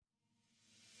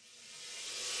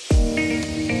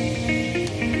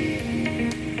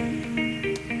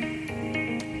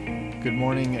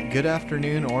morning, good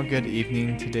afternoon, or good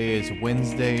evening. Today is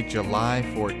Wednesday, July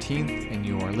 14th, and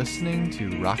you are listening to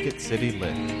Rocket City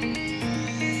Lift.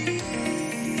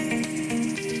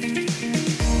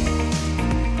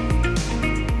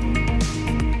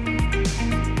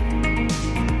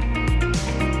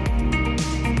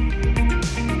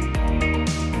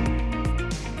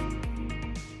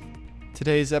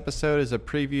 Today's episode is a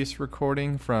previous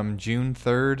recording from June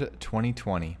 3rd,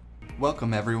 2020.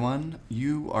 Welcome, everyone.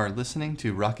 You are listening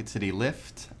to Rocket City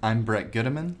Lift. I'm Brett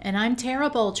Goodeman. And I'm Tara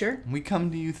Bolger. We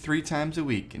come to you 3 times a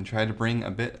week and try to bring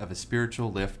a bit of a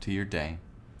spiritual lift to your day.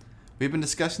 We've been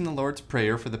discussing the Lord's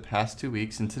Prayer for the past 2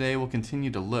 weeks, and today we'll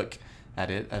continue to look at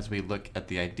it as we look at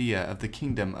the idea of the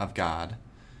kingdom of God.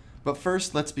 But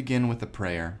first, let's begin with a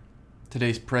prayer.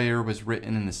 Today's prayer was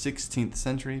written in the 16th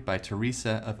century by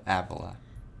Teresa of Avila.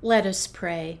 Let us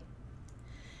pray.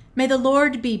 May the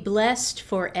Lord be blessed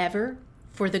forever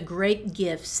for the great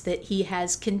gifts that he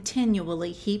has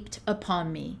continually heaped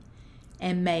upon me,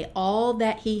 and may all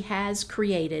that he has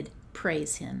created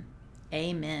praise him.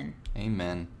 Amen.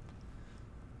 Amen.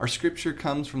 Our scripture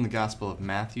comes from the Gospel of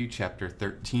Matthew, chapter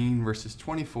 13, verses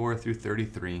 24 through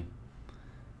 33.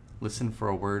 Listen for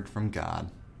a word from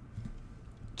God.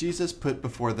 Jesus put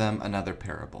before them another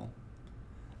parable.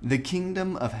 The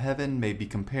kingdom of heaven may be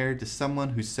compared to someone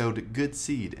who sowed good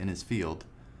seed in his field.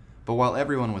 But while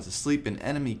everyone was asleep, an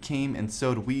enemy came and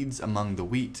sowed weeds among the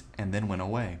wheat and then went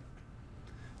away.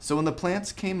 So when the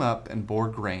plants came up and bore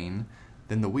grain,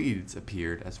 then the weeds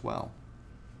appeared as well.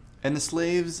 And the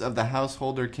slaves of the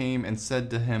householder came and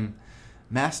said to him,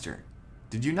 Master,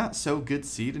 did you not sow good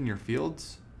seed in your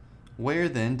fields? Where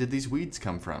then did these weeds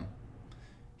come from?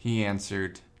 He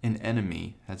answered, An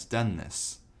enemy has done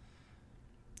this.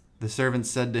 The servants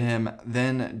said to him,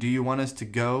 Then do you want us to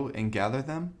go and gather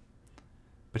them?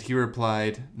 But he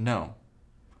replied, No,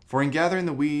 for in gathering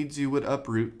the weeds you would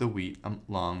uproot the wheat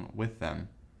along with them.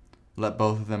 Let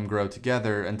both of them grow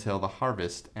together until the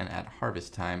harvest, and at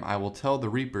harvest time I will tell the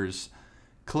reapers,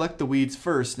 Collect the weeds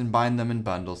first and bind them in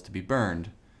bundles to be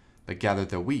burned, but gather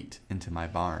the wheat into my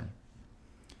barn.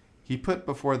 He put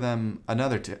before them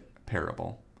another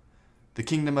parable. The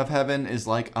kingdom of heaven is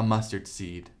like a mustard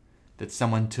seed that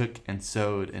someone took and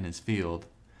sowed in his field.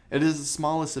 It is the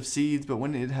smallest of seeds, but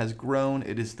when it has grown,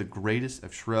 it is the greatest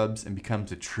of shrubs and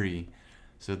becomes a tree,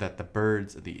 so that the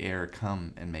birds of the air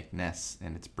come and make nests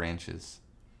in its branches.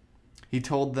 He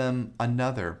told them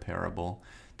another parable.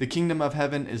 The kingdom of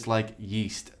heaven is like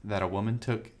yeast that a woman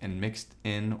took and mixed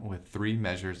in with 3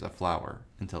 measures of flour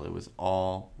until it was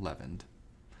all leavened.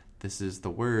 This is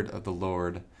the word of the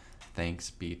Lord.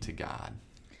 Thanks be to God.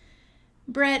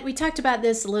 Brett, we talked about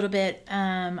this a little bit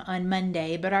on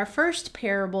Monday, but our first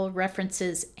parable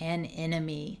references an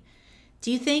enemy.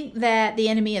 Do you think that the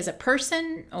enemy is a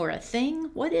person or a thing?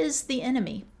 What is the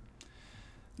enemy?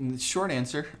 Short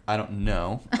answer, I don't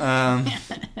know.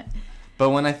 But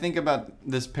when I think about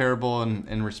this parable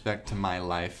in respect to my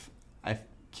life, I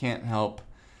can't help,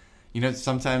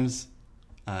 sometimes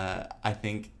I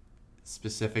think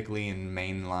specifically in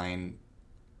mainline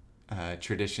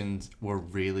traditions, we're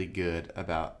really good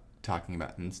about talking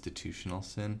about institutional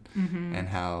sin and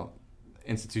how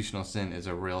institutional sin is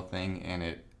a real thing and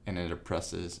it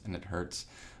oppresses and it hurts.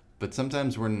 But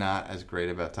sometimes we're not as great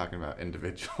about talking about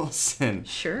individual sin.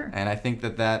 Sure. And I think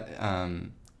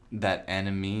that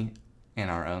enemy in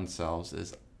our own selves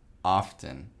is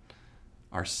often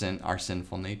our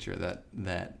sinful nature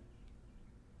that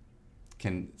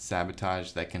can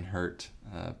sabotage, that can hurt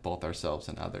both ourselves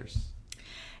and others.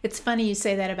 It's funny you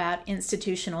say that about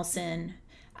institutional sin.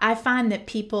 I find that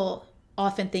people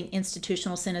often think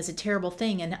institutional sin is a terrible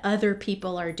thing and other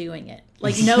people are doing it.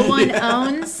 Like no one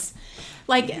owns.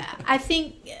 Like I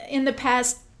think in the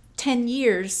past 10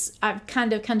 years, I've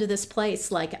kind of come to this place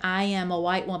like I am a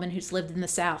white woman who's lived in the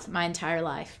South my entire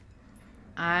life.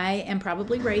 I am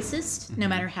probably racist, no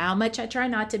matter how much I try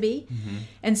not to be.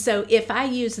 And so if I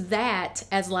use that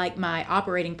as like my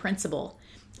operating principle,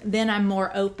 then I'm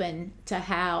more open to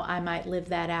how I might live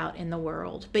that out in the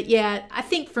world. But yeah, I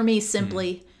think for me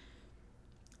simply,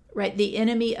 right, the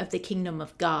enemy of the kingdom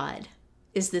of God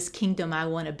is this kingdom I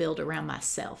want to build around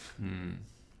myself.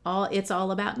 It's all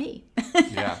about me.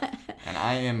 Yeah, and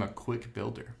I am a quick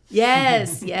builder.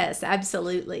 Yes,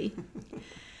 absolutely.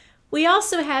 We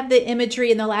also have the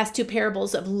imagery in the last 2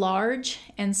 parables of large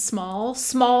and small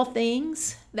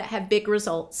things that have big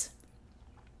results.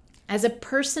 As a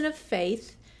person of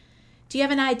faith, do you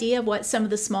have an idea of what some of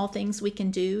the small things we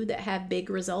can do that have big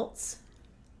results?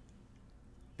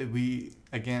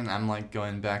 I'm like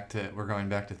we're going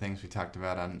back to things we talked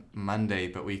about on Monday,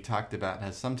 but we talked about how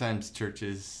oftentimes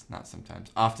churches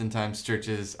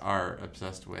are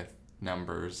obsessed with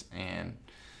numbers and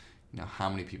how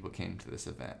many people came to this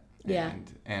event. Yeah.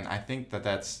 And I think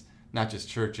that's not just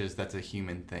churches, that's a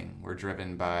human thing. We're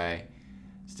driven by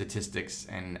statistics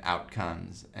and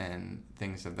outcomes and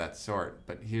things of that sort.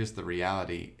 But here's the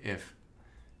reality. If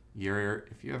you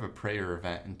have a prayer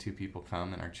event and 2 people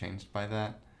come and are changed by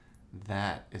that,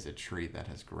 that is a tree that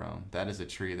has grown. That is a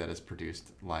tree that has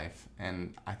produced life.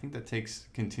 And I think that takes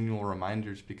continual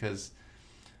reminders, because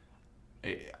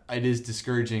it is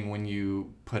discouraging when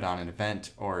you put on an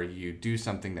event or you do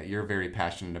something that you're very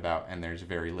passionate about and there's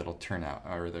very little turnout,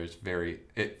 or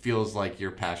it feels like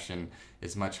your passion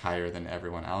is much higher than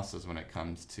everyone else's when it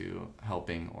comes to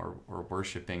helping or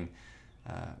worshiping.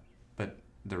 But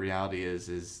the reality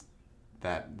is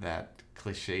that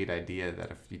cliched idea that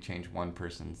if you change one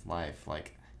person's life,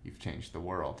 like, you've changed the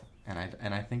world. And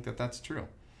I think that that's true.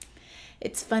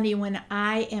 It's funny, when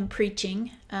I am preaching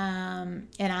and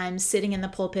I'm sitting in the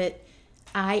pulpit,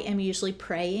 I am usually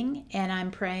praying, and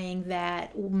I'm praying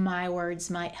that my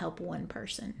words might help one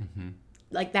person. Mm-hmm.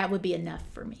 Like, that would be enough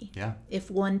for me. Yeah.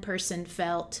 If one person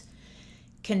felt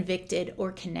convicted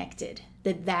or connected,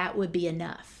 that would be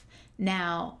enough.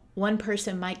 Now, one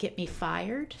person might get me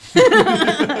fired,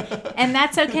 and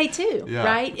that's okay too, yeah.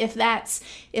 Right? If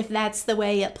that's the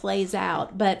way it plays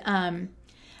out. But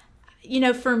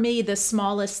for me, the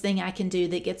smallest thing I can do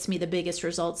that gets me the biggest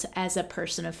results as a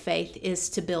person of faith is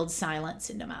to build silence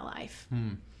into my life.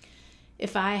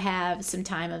 If I have some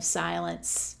time of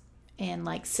silence and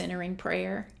like centering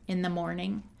prayer in the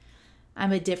morning,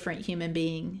 I'm a different human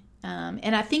being.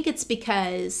 And I think it's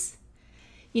because,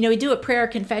 we do a prayer,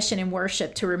 confession, and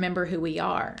worship to remember who we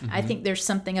are. Mm-hmm. I think there's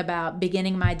something about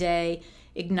beginning my day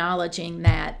acknowledging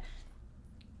that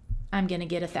I'm going to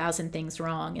get 1,000 things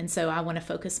wrong. And so I want to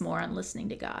focus more on listening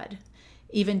to God.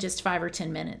 Even just 5 or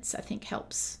 10 minutes, I think,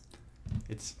 helps.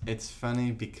 It's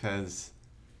funny because,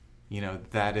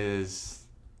 that is,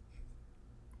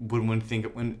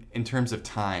 when in terms of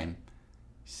time,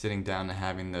 sitting down and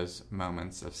having those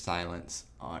moments of silence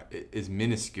is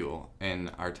minuscule in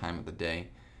our time of the day.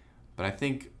 But I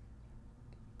think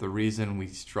the reason we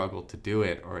struggle to do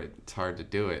it, or it's hard to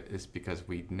do it, is because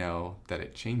we know that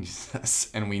it changes us,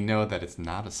 and we know that it's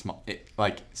not a small,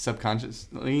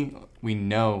 subconsciously, we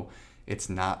know it's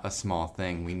not a small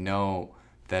thing. We know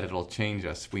that it'll change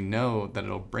us. We know that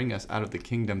it'll bring us out of the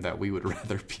kingdom that we would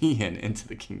rather be in into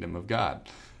the kingdom of God.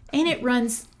 And it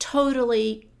runs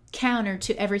totally counter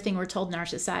to everything we're told in our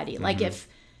society. Like,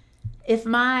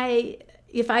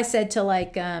 if I said to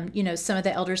some of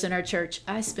the elders in our church,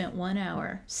 I spent 1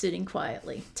 hour sitting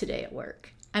quietly today at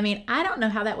work. I mean, I don't know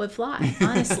how that would fly,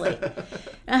 honestly.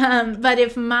 But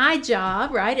if my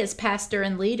job, right, as pastor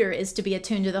and leader is to be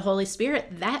attuned to the Holy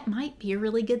Spirit, that might be a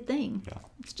really good thing. Yeah.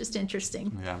 It's just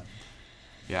interesting. Yeah.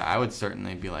 Yeah, I would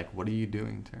certainly be like, what are you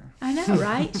doing, Tara? I know,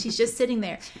 right? She's just sitting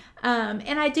there.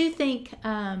 And I do think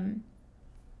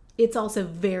it's also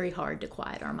very hard to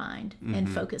quiet our mind and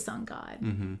focus on God.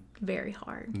 Mm-hmm. Very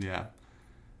hard. Yeah.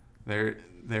 There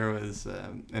was,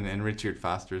 in Richard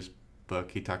Foster's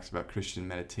book, he talks about Christian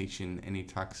meditation, and he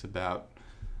talks about,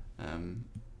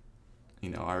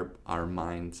 our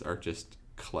minds are just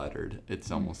cluttered.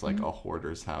 It's almost like a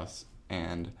hoarder's house.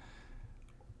 And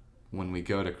when we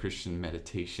go to Christian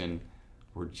meditation,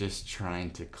 we're just trying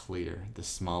to clear the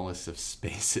smallest of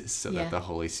spaces so that the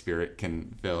Holy Spirit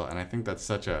can fill. And I think that's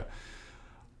such a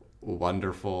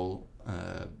wonderful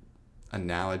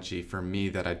analogy for me,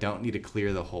 that I don't need to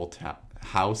clear the whole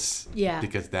house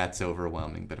because that's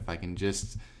overwhelming. But if I can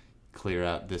just clear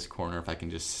out this corner, if I can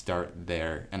just start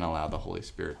there and allow the Holy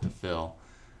Spirit to fill,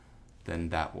 then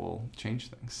that will change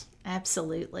things.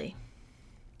 Absolutely.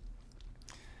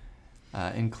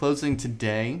 In closing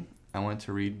today, I want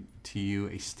to read to you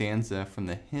a stanza from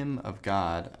the hymn of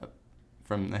God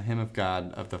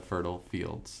of the fertile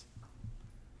fields.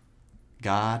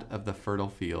 God of the fertile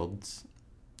fields,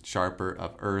 sharper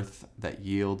of earth that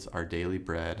yields our daily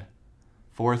bread,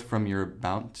 forth from your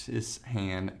bounteous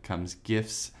hand comes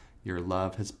gifts your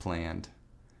love has planned,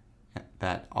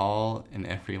 that all in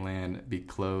every land be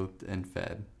clothed and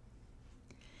fed.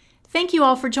 Thank you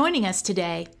all for joining us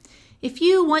today. If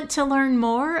you want to learn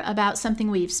more about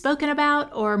something we've spoken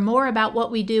about, or more about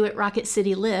what we do at Rocket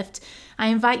City Lift, I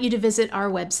invite you to visit our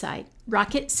website,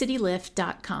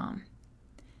 rocketcitylift.com.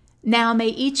 Now may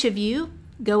each of you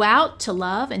go out to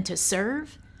love and to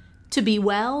serve, to be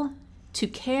well, to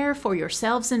care for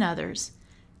yourselves and others,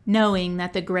 knowing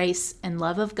that the grace and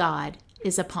love of God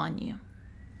is upon you.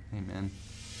 Amen.